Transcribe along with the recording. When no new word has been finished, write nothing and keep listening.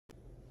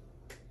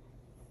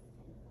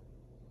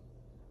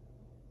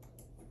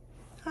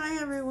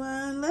Hi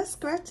everyone, let's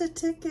scratch a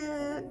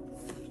ticket.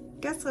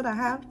 Guess what I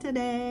have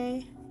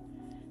today?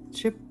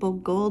 Triple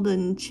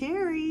golden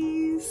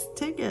cherries,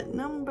 ticket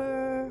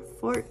number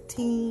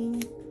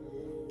 14.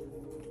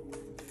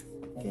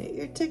 Get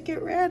your ticket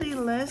ready,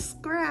 let's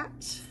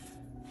scratch.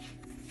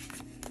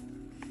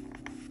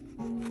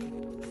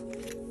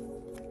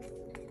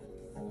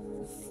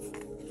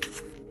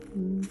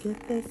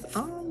 Get this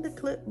on the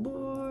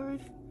clipboard.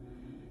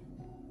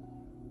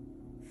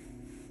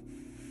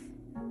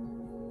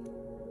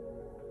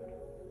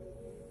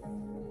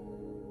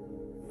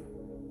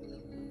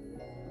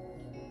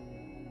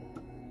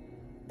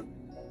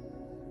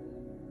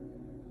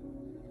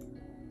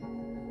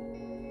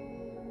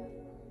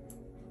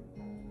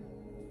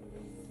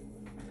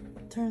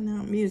 Turn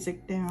that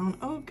music down.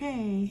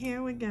 Okay,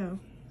 here we go.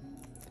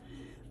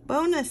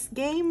 Bonus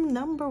game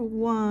number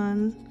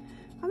 1.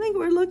 I think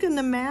we're looking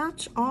to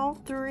match all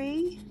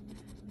 3.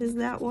 Is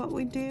that what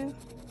we do?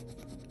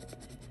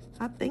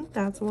 I think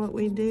that's what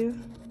we do.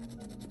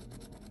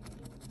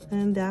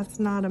 And that's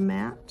not a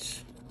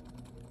match.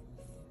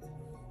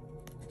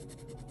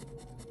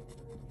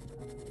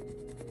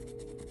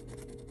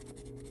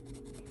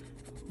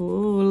 Oh,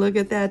 look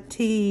at that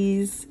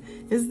tease.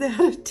 Is that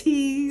a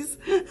tease?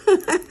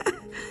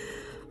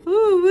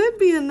 Oh, would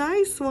be a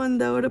nice one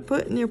though to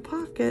put in your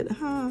pocket,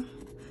 huh?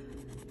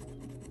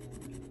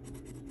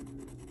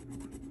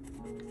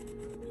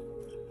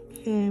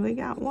 Okay, we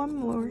got one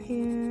more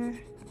here.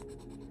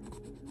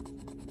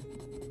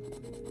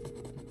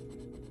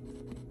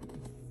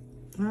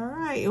 All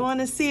right, you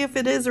want to see if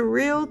it is a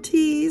real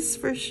tease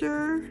for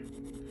sure?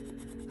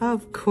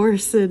 Of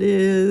course it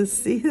is.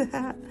 See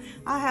that?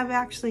 I have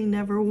actually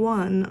never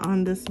won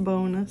on this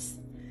bonus.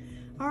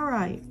 All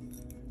right,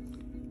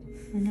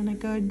 we're gonna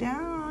go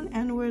down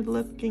and we're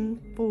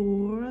looking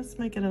for, let's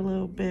make it a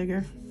little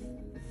bigger.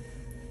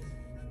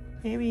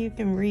 Maybe you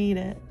can read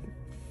it.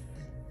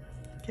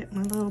 Get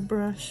my little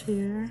brush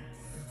here.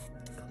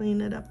 Clean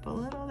it up a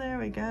little. There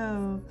we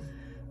go.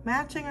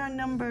 Matching our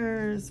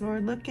numbers. We're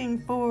looking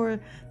for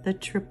the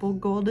triple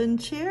golden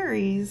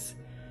cherries.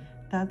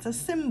 That's a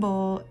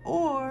symbol,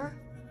 or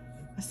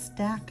a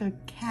stack of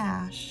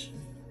cash.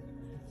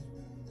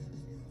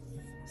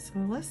 So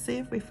let's see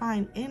if we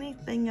find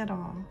anything at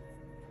all.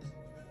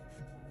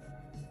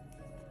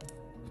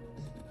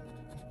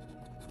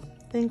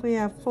 I think we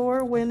have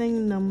 4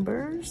 winning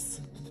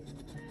numbers.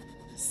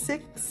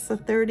 6, a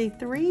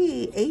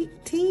 33,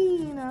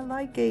 18, I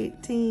like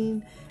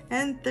 18,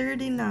 and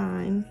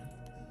 39.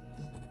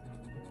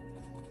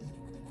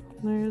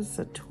 There's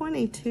a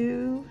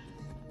 22,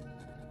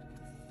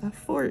 a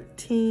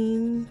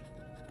 14,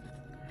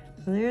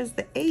 there's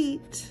the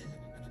 8,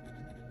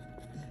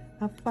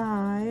 a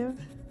 5,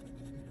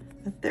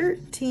 a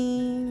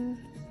 13,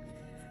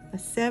 a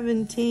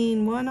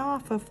 17, one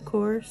off of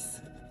course,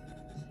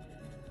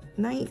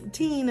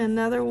 19,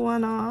 another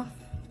one off,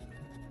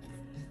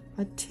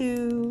 a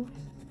 2,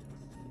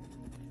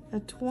 a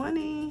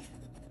 20,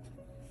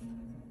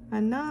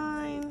 a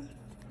 9,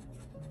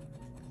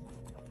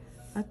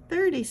 a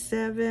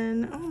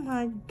 37, oh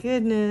my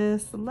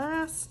goodness,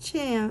 last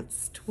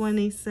chance,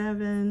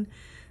 27.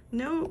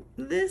 Nope,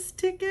 this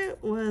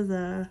ticket was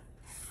a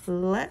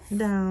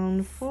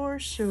letdown for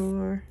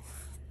sure.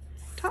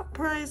 Top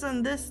prize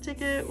on this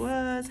ticket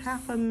was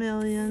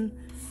 $500,000.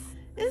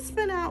 It's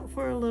been out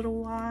for a little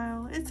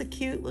while. It's a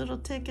cute little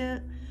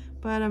ticket,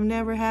 but I've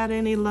never had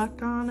any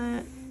luck on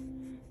it.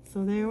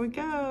 So there we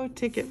go,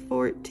 ticket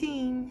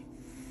 14.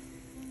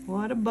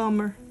 What a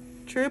bummer.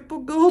 Triple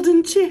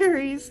golden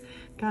cherries.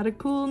 Got a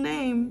cool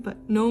name, but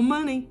no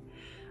money.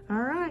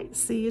 All right,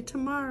 see you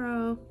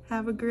tomorrow.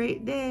 Have a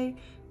great day.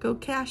 Go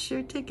cash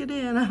your ticket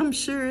in. I'm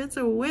sure it's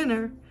a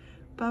winner.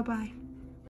 Bye-bye.